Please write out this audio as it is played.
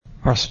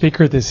Our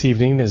speaker this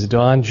evening is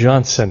Don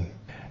Johnson.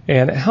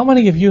 And how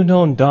many of you have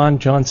known Don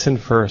Johnson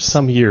for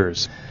some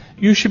years?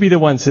 You should be the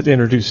ones that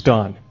introduced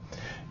Don.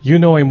 You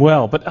know him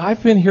well, but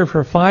I've been here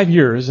for 5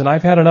 years, and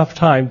I've had enough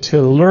time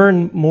to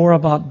learn more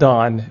about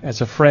Don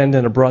as a friend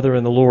and a brother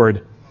in the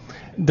Lord.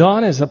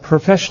 Don is a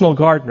professional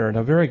gardener, and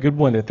a very good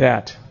one at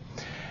that.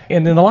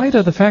 And in the light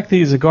of the fact that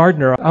he's a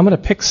gardener, I'm going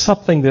to pick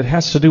something that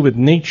has to do with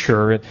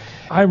nature.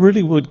 I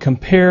really would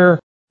compare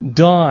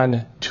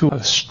Don to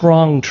a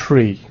strong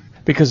tree,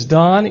 because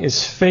Don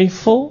is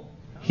faithful,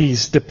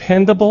 he's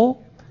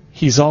dependable,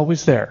 he's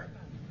always there.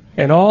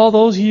 And all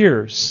those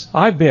years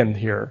I've been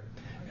here,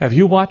 have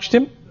you watched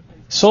him?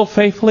 So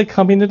faithfully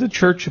coming into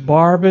church,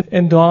 Barb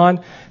and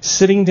Don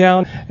sitting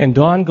down, and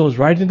Don goes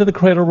right into the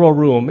cradle roll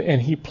room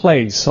and he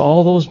plays. So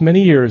all those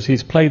many years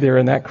he's played there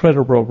in that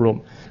cradle roll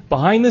room.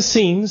 Behind the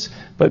scenes,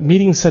 but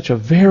meeting such a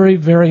very,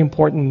 very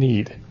important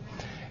need.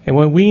 And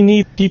when we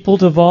need people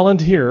to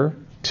volunteer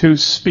to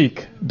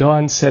speak,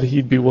 Don said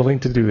he'd be willing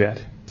to do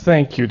that.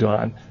 Thank you,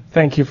 Don.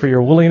 Thank you for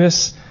your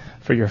willingness,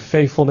 for your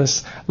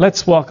faithfulness.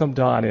 Let's welcome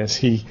Don as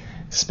he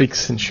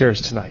speaks and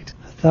shares tonight.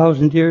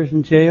 1,000 years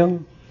in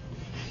jail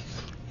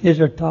is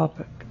our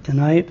topic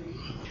tonight.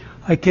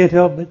 I can't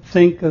help but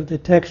think of the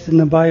text in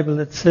the Bible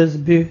that says,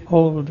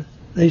 "Behold,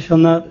 they shall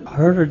not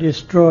hurt or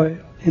destroy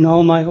in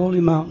all my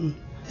holy mountain."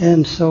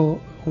 And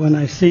so when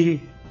I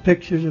see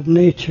pictures of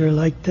nature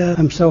like that,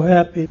 I'm so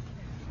happy.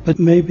 But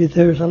maybe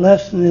there's a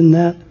lesson in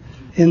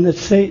that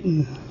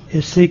Satan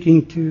is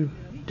seeking to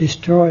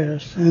destroy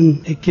us,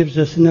 and it gives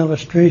us an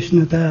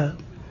illustration of that.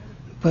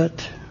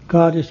 But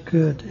God is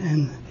good,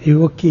 and He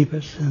will keep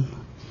us. And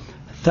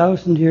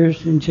 1,000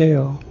 years in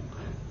jail,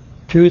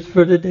 truth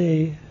for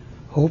today,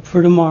 hope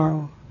for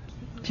tomorrow.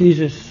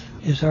 Jesus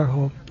is our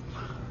hope.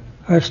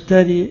 Our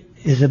study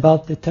is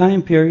about the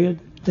time period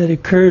that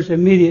occurs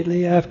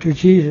immediately after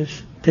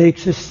Jesus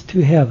takes us to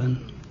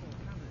heaven.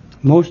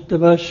 Most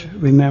of us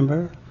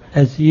remember,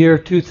 as the year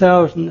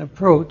 2000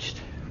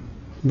 approached,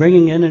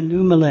 bringing in a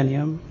new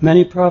millennium,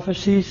 many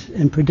prophecies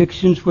and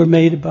predictions were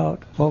made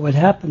about what would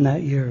happen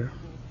that year.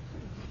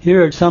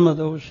 Here are some of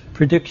those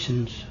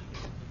predictions.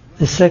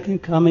 The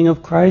second coming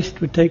of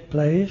Christ would take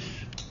place.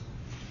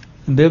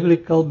 The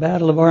biblical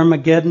battle of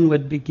Armageddon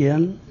would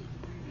begin.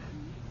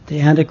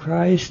 The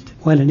Antichrist,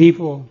 when an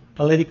evil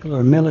political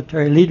or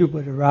military leader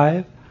would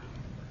arrive.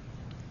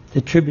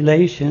 The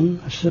tribulation,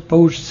 a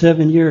supposed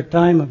 7-year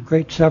time of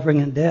great suffering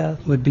and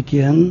death, would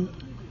begin.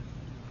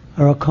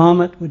 Or a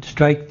comet would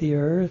strike the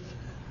earth.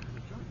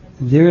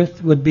 The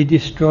earth would be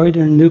destroyed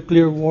in a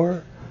nuclear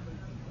war.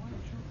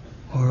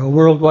 Or a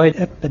worldwide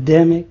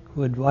epidemic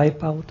would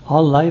wipe out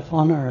all life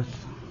on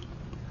earth.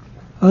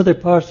 Other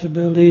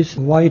possibilities,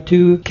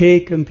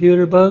 Y2K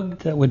computer bug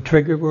that would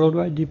trigger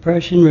worldwide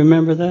depression,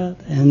 remember that?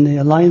 And the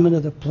alignment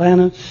of the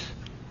planets,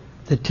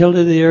 the tilt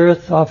of the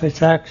earth off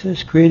its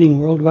axis, creating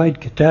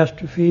worldwide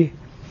catastrophe.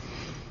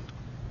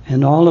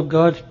 And all of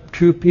God's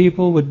true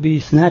people would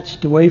be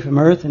snatched away from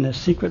earth in a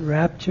secret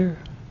rapture.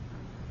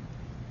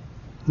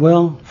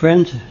 Well,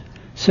 friends,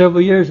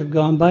 several years have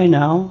gone by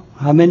now.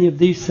 How many of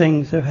these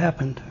things have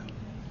happened?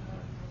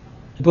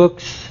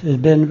 Books has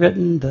been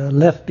written, the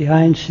Left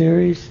Behind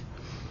series,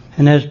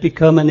 and has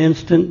become an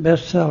instant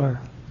bestseller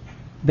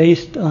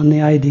based on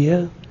the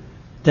idea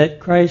that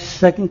Christ's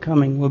second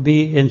coming will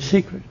be in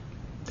secret,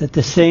 that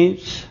the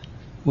saints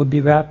will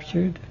be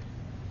raptured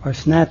or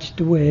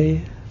snatched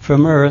away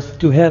from earth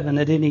to heaven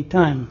at any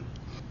time.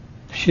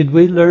 Should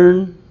we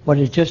learn what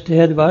is just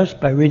ahead of us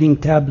by reading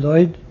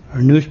tabloid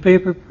or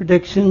newspaper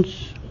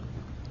predictions?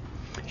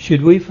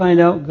 Should we find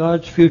out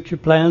God's future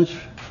plans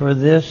for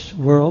this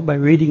world by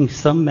reading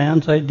some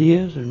man's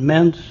ideas and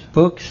men's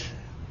books?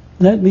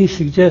 Let me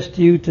suggest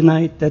to you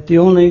tonight that the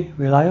only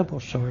reliable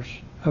source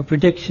of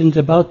predictions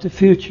about the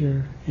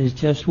future is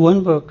just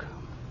one book.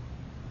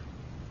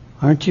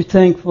 Aren't you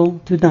thankful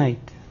tonight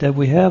that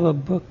we have a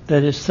book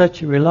that is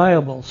such a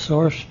reliable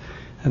source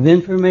of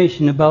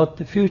information about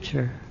the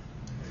future?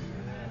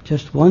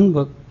 Just one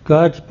book,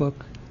 God's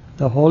book,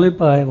 the Holy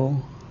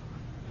Bible,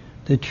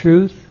 the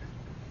truth,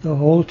 the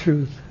whole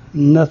truth,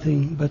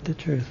 nothing but the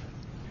truth.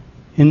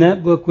 In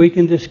that book we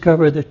can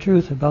discover the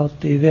truth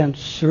about the events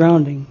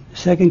surrounding the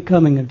second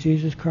coming of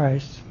Jesus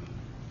Christ.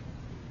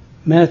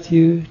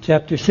 Matthew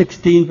chapter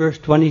 16 verse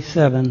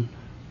 27.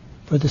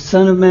 For the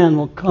Son of Man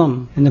will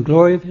come in the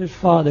glory of His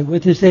Father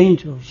with His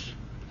angels,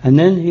 and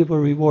then He will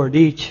reward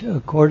each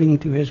according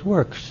to his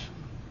works.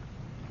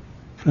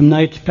 From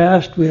nights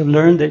past we have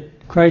learned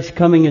that Christ's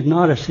coming is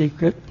not a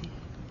secret.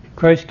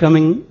 Christ's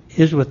coming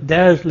is with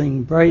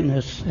dazzling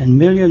brightness and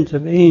millions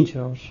of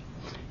angels.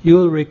 You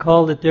will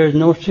recall that there is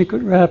no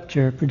secret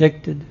rapture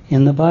predicted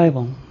in the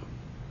Bible.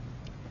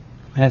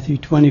 Matthew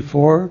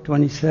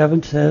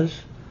 24:27 says,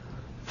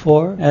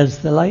 For as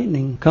the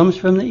lightning comes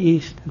from the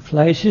east and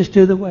flashes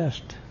to the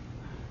west,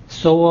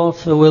 so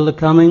also will the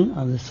coming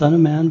of the Son of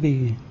Man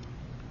be.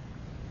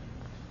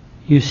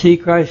 You see,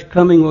 Christ's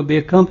coming will be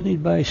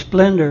accompanied by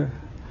splendor,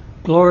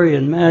 glory,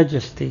 and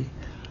majesty.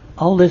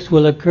 All this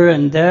will occur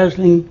in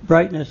dazzling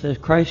brightness as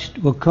Christ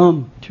will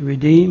come to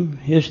redeem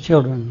His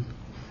children.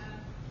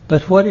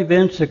 But what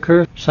events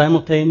occur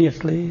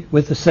simultaneously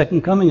with the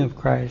second coming of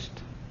Christ?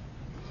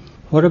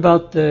 What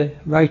about the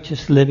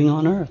righteous living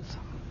on earth?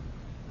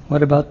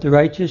 What about the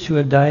righteous who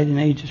have died in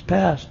ages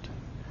past?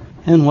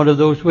 And what of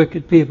those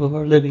wicked people who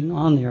are living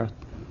on the earth?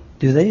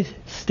 Do they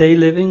stay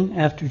living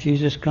after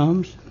Jesus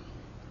comes?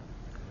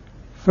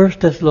 1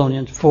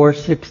 Thessalonians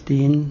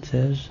 4:16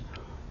 says,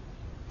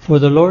 "For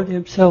the Lord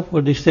himself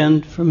will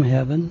descend from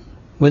heaven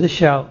with a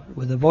shout,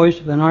 with the voice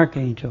of an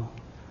archangel,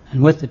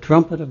 and with the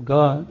trumpet of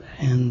God,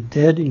 and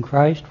dead in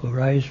Christ will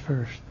rise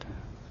first."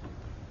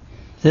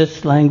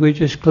 This language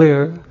is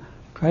clear.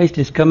 Christ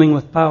is coming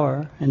with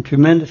power and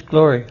tremendous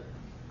glory.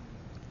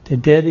 The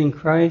dead in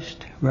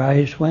Christ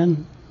rise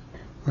when?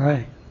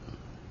 Right.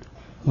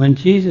 When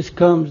Jesus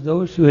comes,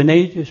 those who in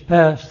ages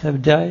past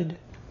have died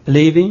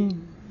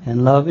believing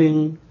and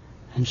loving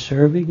and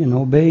serving and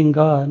obeying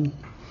God,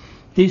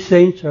 these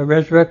saints are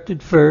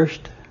resurrected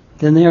first,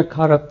 then they are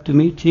caught up to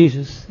meet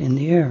Jesus in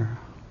the air.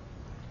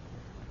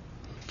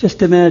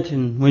 Just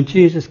imagine when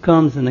Jesus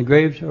comes and the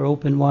graves are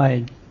open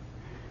wide.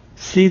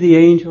 See the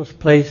angels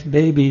place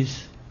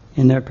babies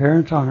in their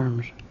parents'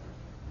 arms.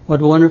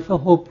 What wonderful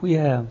hope we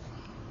have.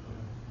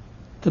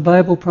 The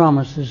Bible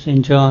promises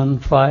in John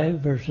 5,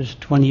 verses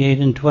 28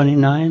 and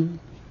 29,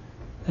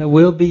 that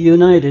we'll be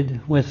united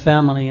with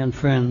family and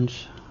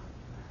friends.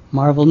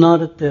 Marvel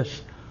not at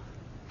this,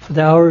 for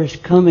the hour is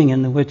coming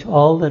in which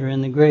all that are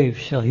in the grave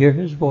shall hear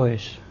his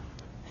voice,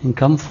 and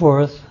come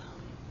forth,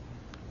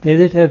 they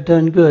that have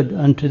done good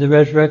unto the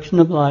resurrection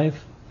of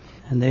life,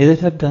 and they that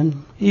have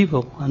done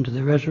evil unto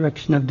the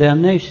resurrection of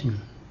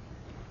damnation.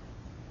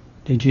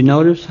 Did you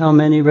notice how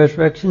many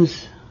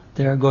resurrections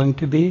there are going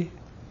to be?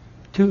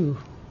 2.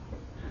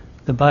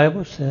 The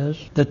Bible says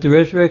that the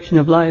resurrection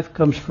of life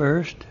comes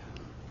first,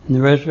 and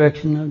the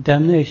resurrection of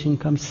damnation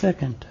comes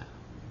second.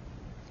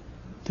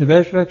 The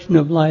resurrection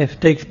of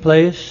life takes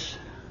place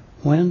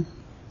when?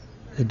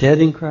 The dead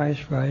in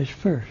Christ rise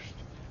first.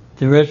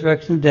 The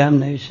resurrection of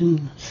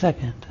damnation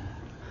second.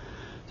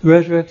 The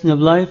resurrection of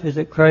life is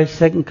at Christ's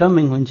second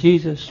coming, when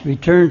Jesus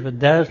returns with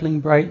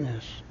dazzling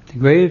brightness. The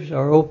graves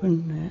are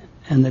open,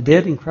 and the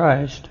dead in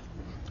Christ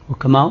will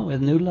come out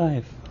with new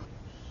life.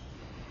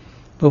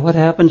 But what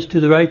happens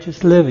to the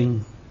righteous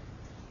living?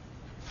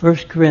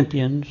 1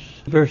 Corinthians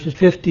verses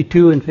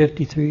 52 and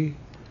 53.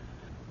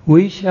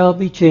 "We shall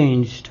be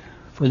changed,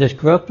 for this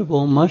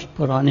corruptible must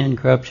put on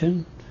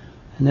incorruption,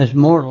 and this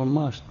mortal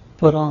must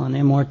put on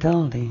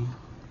immortality."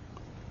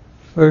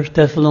 1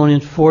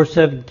 Thessalonians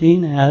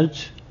 4:17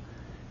 adds,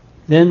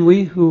 "Then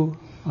we who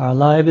are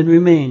alive and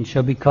remain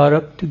shall be caught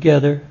up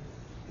together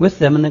with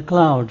them in the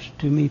clouds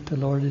to meet the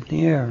Lord in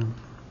the air.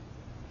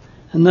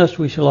 And thus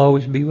we shall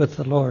always be with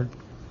the Lord."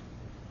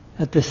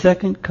 At the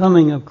second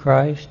coming of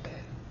Christ,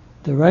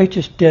 the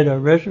righteous dead are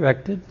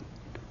resurrected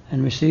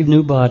and receive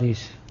new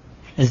bodies.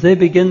 As they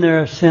begin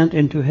their ascent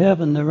into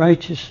heaven, the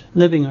righteous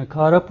living are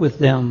caught up with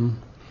them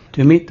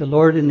to meet the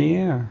Lord in the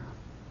air.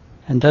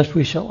 And thus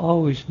we shall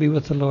always be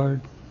with the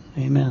Lord.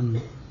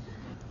 Amen.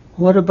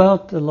 What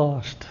about the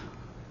lost?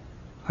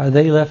 Are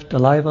they left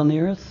alive on the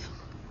earth?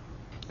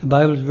 The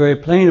Bible is very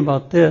plain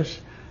about this.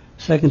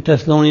 2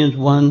 Thessalonians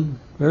 1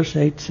 verse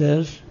 8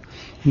 says,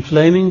 "In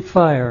flaming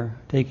fire,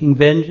 taking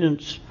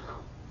vengeance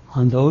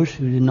on those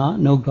who do not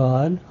know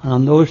God, and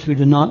on those who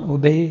do not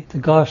obey the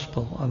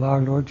gospel of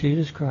our Lord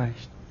Jesus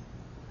Christ."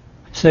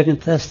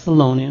 2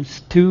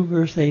 Thessalonians 2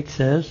 verse 8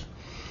 says,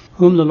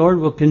 "Whom the Lord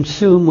will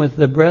consume with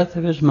the breath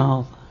of his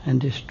mouth, and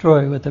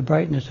destroy with the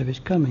brightness of his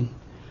coming."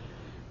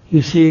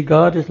 You see,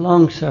 God is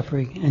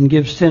long-suffering and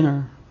gives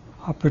sinner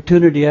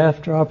opportunity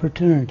after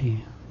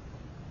opportunity.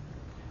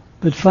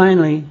 But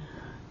finally,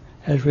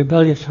 as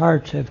rebellious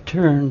hearts have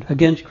turned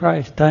against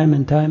Christ time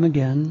and time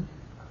again,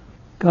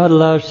 God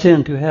allows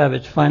sin to have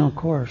its final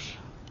course.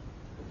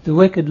 The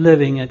wicked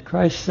living at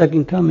Christ's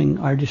second coming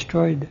are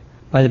destroyed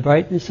by the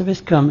brightness of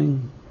his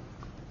coming.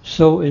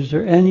 So is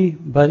there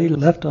anybody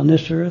left on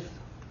this earth?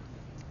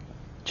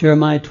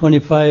 Jeremiah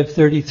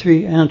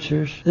 25:33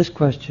 answers this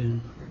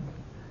question.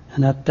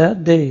 "And at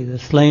that day the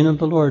slain of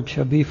the Lord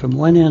shall be from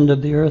one end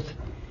of the earth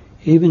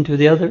even to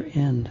the other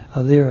end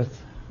of the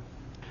earth.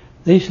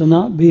 They shall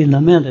not be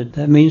lamented,"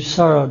 that means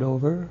sorrowed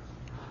over,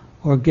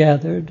 or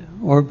gathered,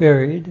 or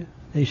buried.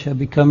 They shall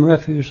become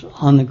refuse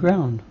on the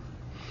ground.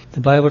 The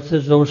Bible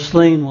says those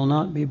slain will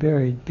not be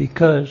buried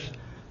because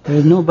there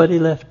is nobody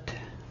left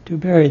to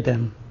bury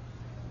them.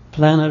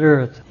 Planet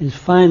Earth is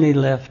finally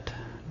left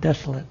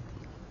desolate.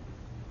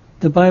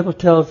 The Bible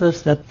tells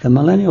us that the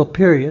millennial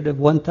period of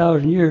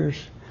 1,000 years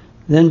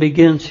then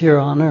begins here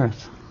on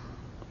earth.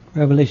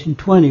 Revelation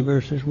 20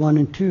 verses 1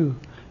 and 2.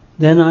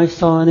 "Then I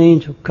saw an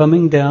angel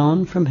coming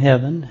down from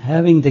heaven,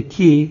 having the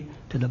key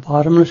to the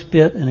bottomless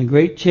pit and a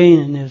great chain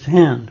in his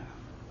hand.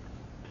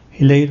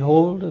 He laid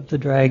hold of the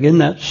dragon,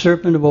 that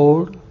serpent of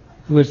old,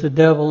 who is the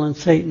devil and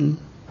Satan,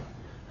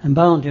 and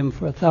bound him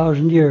for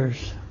 1,000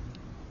 years."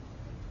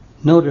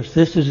 Notice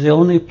this is the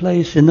only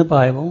place in the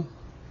Bible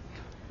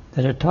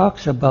that it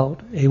talks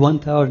about a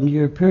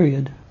 1,000-year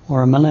period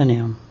or a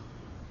millennium.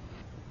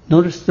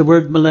 Notice the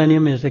word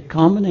millennium is a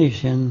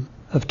combination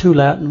of two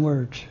Latin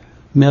words.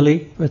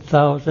 milli for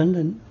 1,000,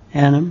 and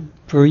annum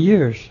for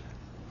years.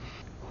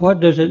 What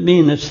does it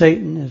mean that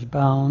Satan is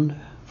bound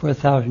for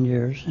 1,000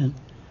 years?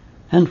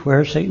 And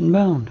where is Satan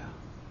bound?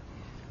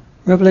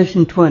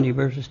 Revelation 20,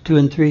 verses 2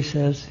 and 3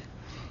 says,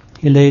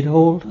 He laid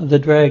hold of the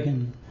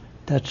dragon,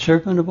 that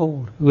serpent of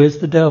old, who is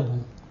the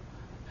devil,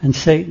 and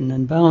Satan,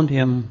 and bound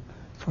him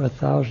for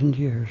 1,000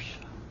 years.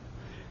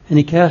 And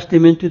he cast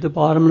him into the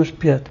bottomless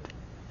pit,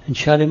 and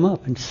shut him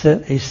up, and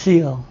set a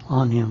seal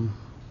on him,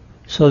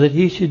 so that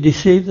he should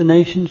deceive the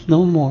nations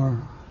no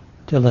more,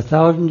 till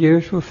 1,000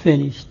 years were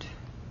finished.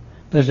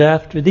 But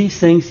after these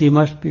things he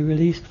must be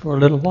released for a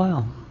little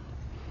while.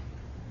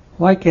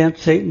 Why can't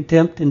Satan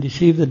tempt and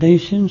deceive the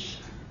nations?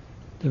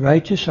 The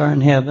righteous are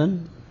in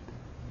heaven,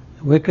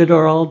 the wicked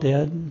are all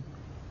dead.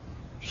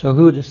 So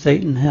who does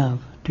Satan have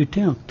to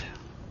tempt?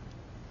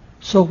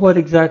 So what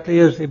exactly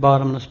is a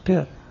bottomless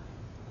pit?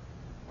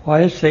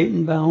 Why is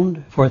Satan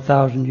bound for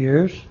 1,000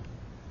 years?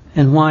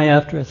 And why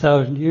after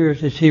 1,000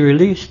 years is he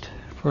released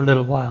for a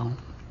little while?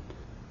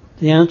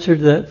 The answer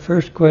to that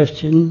first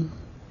question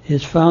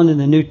is found in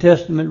the New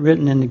Testament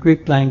written in the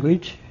Greek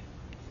language.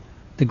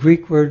 The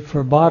Greek word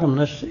for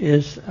bottomless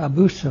is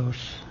abusos.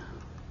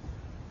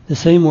 The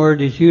same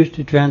word is used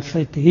to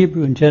translate the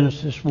Hebrew in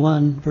Genesis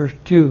 1, verse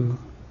 2,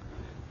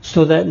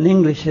 so that in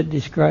English it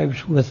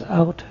describes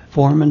without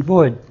form and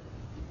void.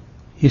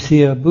 You see,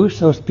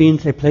 abusos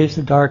means a place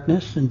of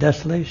darkness and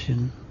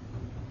desolation.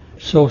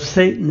 So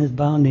Satan is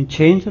bound in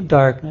chains of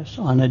darkness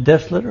on a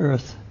desolate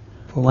earth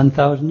for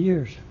 1,000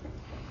 years.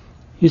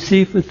 You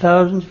see, for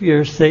thousands of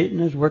years, Satan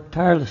has worked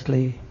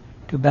tirelessly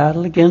to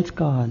battle against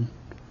God.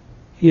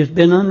 He has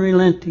been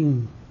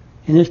unrelenting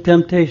in his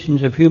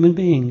temptations of human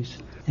beings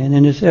and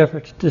in his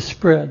efforts to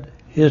spread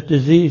his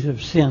disease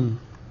of sin.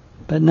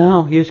 But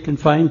now he is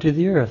confined to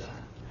the earth.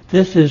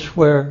 This is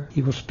where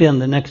he will spend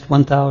the next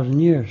 1,000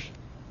 years.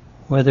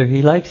 Whether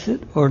he likes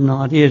it or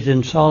not, he is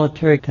in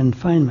solitary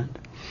confinement.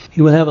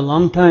 He will have a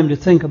long time to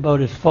think about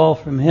his fall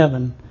from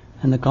heaven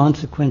and the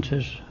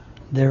consequences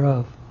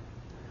thereof.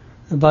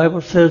 The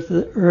Bible says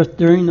the earth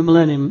during the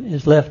millennium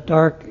is left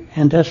dark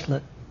and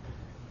desolate.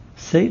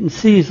 Satan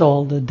sees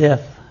all the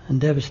death and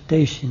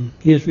devastation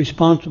he is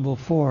responsible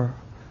for.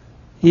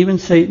 Even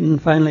Satan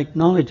finally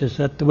acknowledges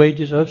that the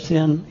wages of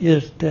sin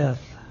is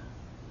death.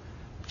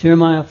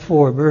 Jeremiah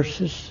 4,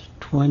 verses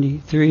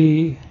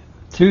 23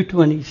 through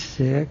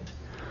 26,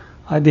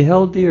 I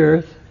beheld the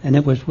earth, and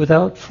it was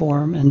without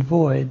form and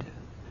void,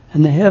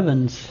 and the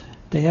heavens,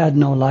 they had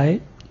no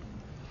light.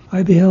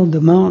 I beheld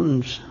the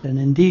mountains, and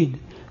indeed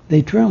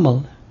they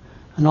trembled,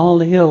 and all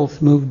the hills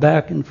moved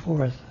back and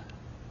forth.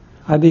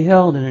 I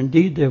beheld, and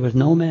indeed there was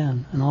no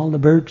man, and all the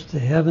birds of the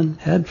heaven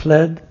had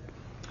fled.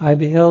 I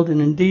beheld,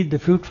 and indeed the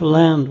fruitful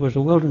land was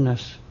a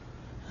wilderness,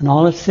 and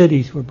all its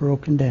cities were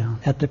broken down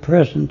at the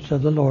presence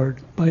of the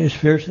Lord by his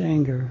fierce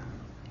anger.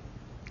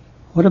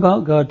 What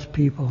about God's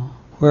people?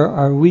 Where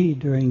are we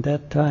during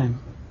that time?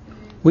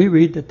 We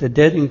read that the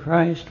dead in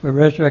Christ were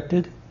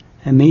resurrected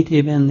and meet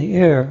him in the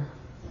air.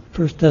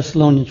 1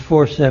 Thessalonians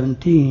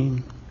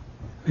 4:17.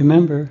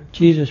 Remember,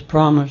 Jesus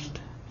promised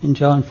in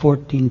John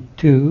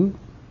 14:2,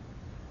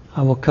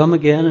 I will come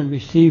again and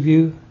receive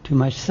you to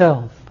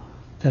myself,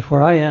 that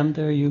where I am,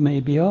 there you may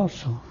be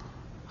also.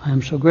 I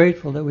am so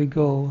grateful that we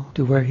go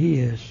to where he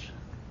is.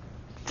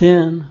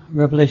 Then,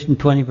 Revelation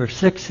 20, verse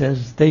 6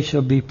 says, they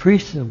shall be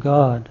priests of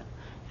God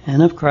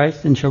and of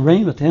Christ, and shall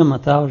reign with him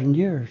 1,000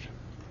 years.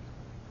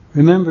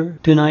 Remember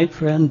tonight,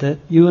 friend, that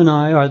you and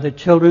I are the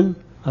children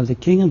of the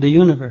King of the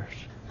universe,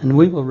 and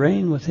we will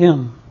reign with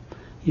him.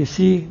 You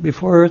see,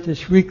 before earth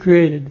is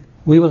recreated,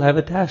 we will have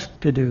a task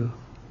to do.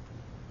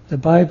 The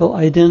Bible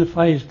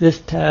identifies this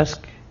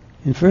task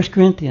in 1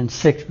 Corinthians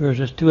 6,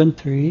 verses 2 and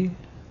 3.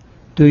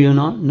 Do you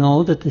not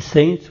know that the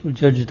saints will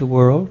judge the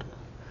world?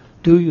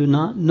 Do you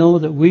not know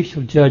that we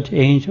shall judge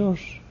angels?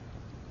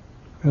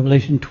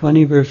 Revelation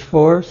 20, verse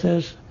 4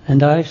 says,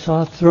 and I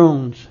saw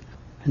thrones,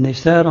 and they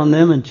sat on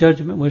them, and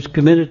judgment was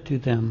committed to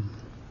them.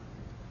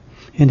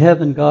 In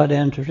heaven, God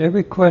answers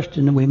every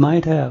question that we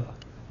might have.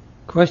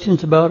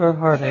 Questions about our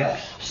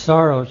heartaches,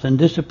 sorrows, and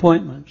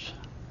disappointments.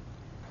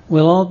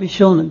 We'll all be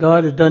shown that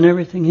God has done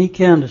everything he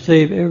can to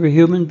save every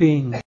human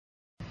being.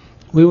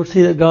 We will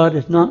see that God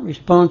is not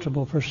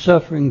responsible for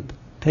suffering,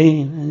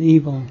 pain, and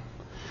evil.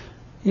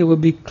 It will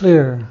be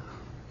clear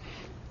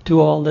to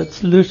all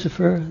that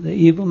Lucifer, the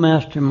evil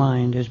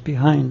mastermind, is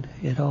behind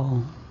it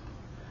all.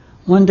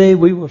 One day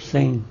we will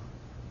sing.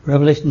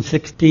 Revelation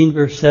 16,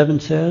 verse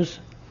 7 says,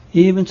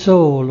 even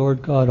so,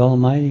 Lord God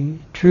Almighty,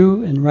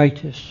 true and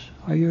righteous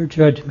are your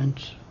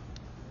judgments.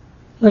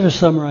 Let us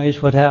summarize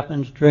what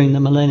happens during the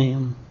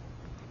millennium.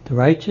 The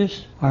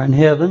righteous are in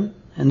heaven,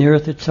 and the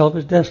earth itself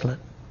is desolate.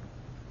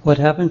 What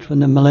happens when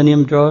the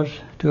millennium draws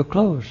to a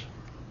close?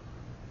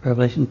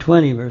 Revelation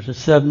 20, verses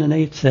 7 and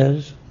 8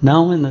 says,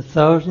 now when the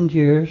 1,000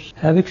 years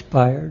have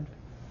expired,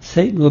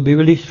 Satan will be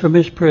released from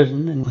his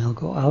prison and will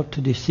go out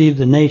to deceive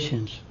the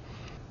nations.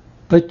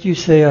 But you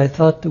say, I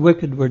thought the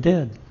wicked were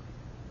dead.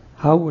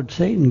 How would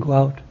Satan go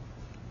out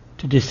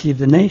to deceive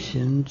the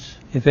nations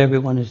if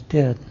everyone is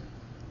dead?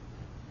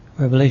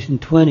 Revelation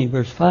 20,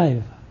 verse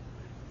 5.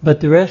 But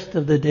the rest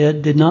of the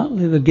dead did not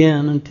live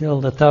again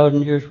until the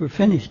 1,000 years were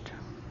finished.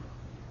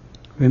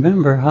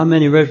 Remember how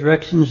many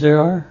resurrections there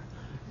are?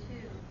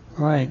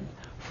 2. Right.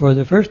 For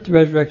the first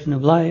resurrection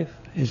of life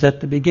is at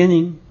the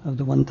beginning of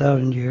the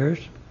 1,000 years,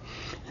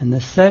 and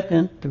the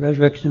second, the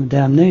resurrection of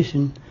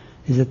damnation,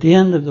 is at the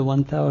end of the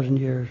 1,000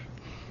 years.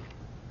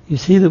 You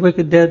see, the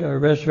wicked dead are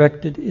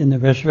resurrected in the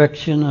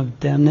resurrection of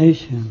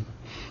damnation.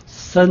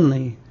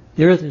 Suddenly,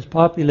 the earth is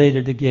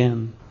populated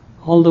again.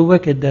 All the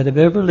wicked that have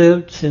ever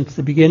lived since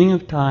the beginning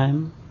of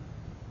time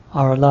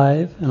are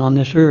alive and on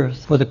this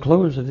earth for the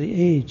close of the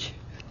age.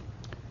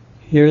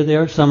 Here they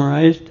are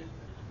summarized.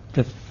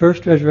 The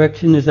first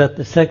resurrection is at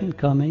the second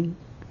coming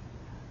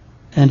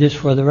and is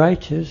for the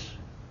righteous.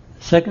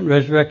 The second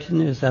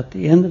resurrection is at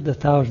the end of the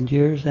 1,000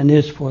 years and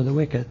is for the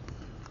wicked.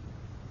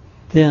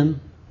 Then,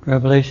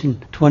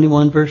 Revelation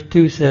 21 verse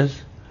 2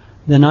 says,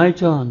 Then I,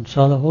 John,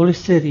 saw the holy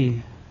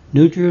city,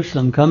 New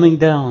Jerusalem, coming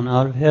down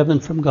out of heaven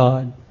from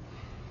God,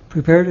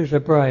 prepared as a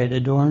bride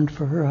adorned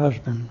for her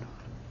husband.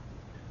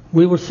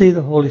 We will see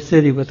the holy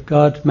city with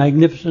God's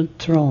magnificent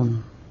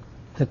throne,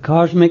 the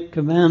cosmic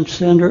command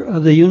center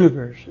of the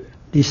universe,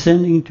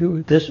 descending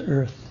to this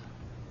earth.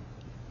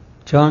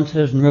 John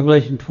says in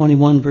Revelation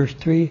 21 verse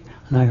 3,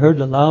 And I heard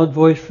a loud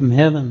voice from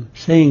heaven,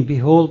 saying,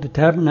 Behold, the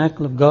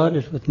tabernacle of God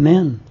is with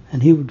men,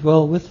 and he will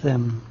dwell with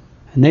them,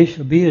 and they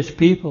shall be his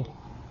people,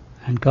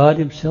 and God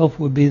himself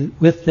will be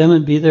with them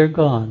and be their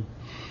God.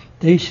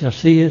 They shall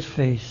see his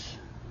face.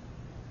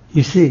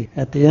 You see,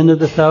 at the end of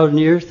the 1,000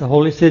 years, the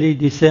holy city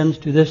descends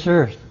to this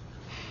earth.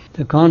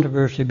 The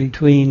controversy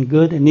between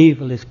good and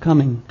evil is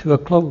coming to a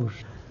close.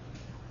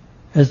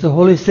 As the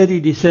holy city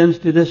descends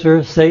to this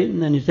earth,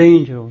 Satan and his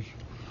angels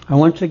are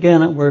once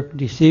again at work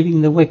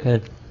deceiving the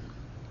wicked.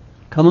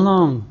 Come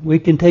along, we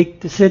can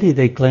take the city,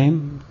 they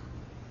claim.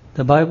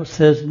 The Bible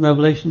says in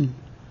Revelation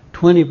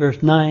 20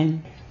 verse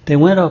 9, They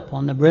went up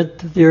on the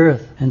breadth of the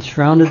earth and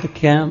surrounded the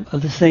camp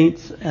of the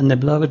saints and the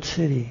beloved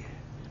city.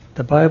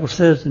 The Bible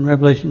says in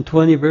Revelation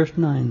 20 verse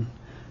 9,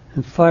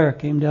 And fire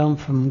came down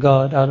from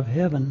God out of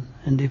heaven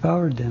and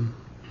devoured them.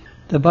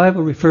 The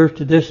Bible refers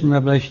to this in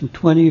Revelation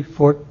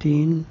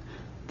 20:14.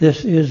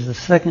 This is the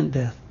second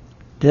death.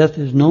 Death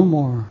is no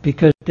more,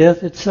 because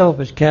death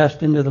itself is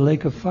cast into the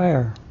lake of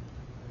fire.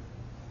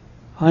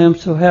 I am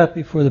so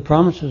happy for the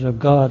promises of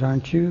God,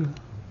 aren't you?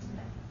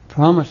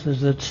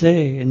 Promises that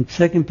say in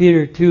 2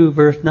 Peter 2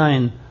 verse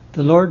 9,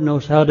 The Lord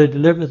knows how to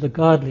deliver the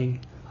godly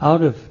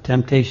out of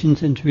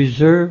temptations and to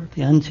reserve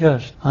the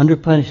unjust under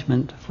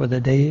punishment for the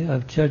day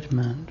of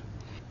judgment.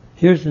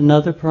 Here's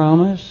another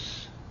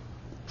promise.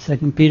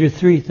 2 Peter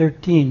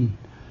 3:13.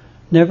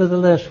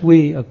 Nevertheless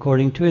we,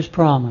 according to his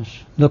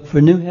promise, look for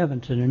new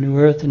heavens and a new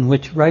earth in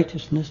which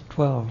righteousness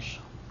dwells.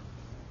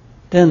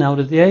 Then out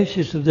of the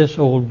ashes of this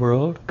old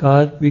world,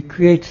 God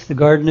recreates the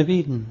Garden of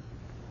Eden.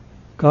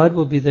 God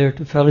will be there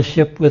to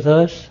fellowship with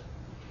us.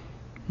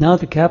 Now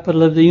the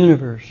capital of the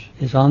universe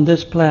is on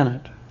this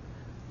planet.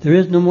 There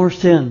is no more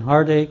sin,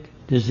 heartache,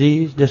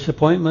 disease,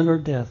 disappointment, or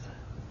death.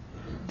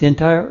 The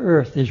entire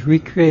earth is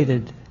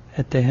recreated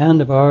at the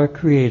hand of our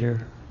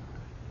Creator.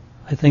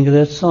 I think of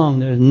that song,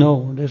 There's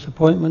No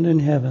Disappointment in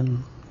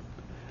Heaven.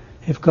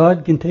 If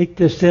God can take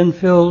this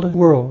sin-filled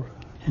world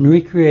and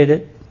recreate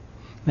it,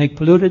 make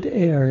polluted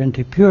air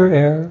into pure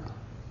air,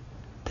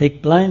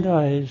 take blind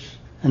eyes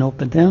and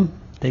open them,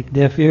 take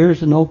deaf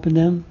ears and open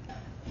them,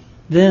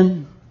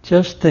 then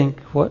just think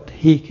what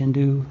He can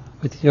do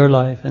with your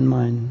life and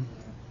mine.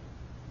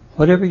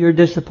 Whatever your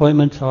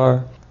disappointments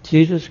are,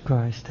 Jesus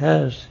Christ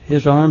has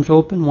His arms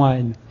open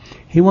wide.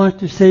 He wants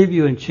to save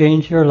you and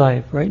change your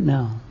life right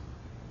now.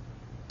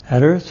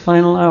 At Earth's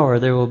final hour,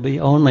 there will be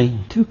only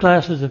two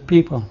classes of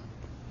people.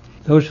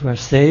 Those who are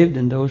saved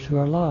and those who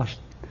are lost.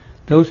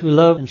 Those who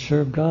love and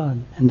serve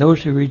God and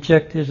those who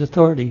reject His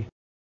authority.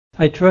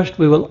 I trust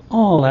we will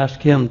all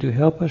ask Him to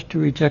help us to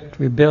reject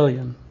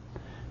rebellion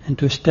and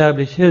to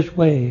establish His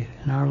way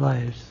in our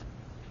lives.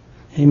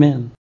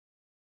 Amen.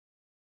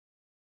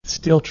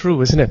 Still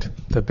true, isn't it?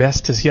 The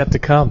best is yet to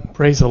come.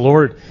 Praise the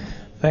Lord.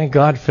 Thank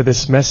God for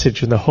this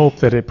message and the hope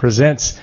that it presents.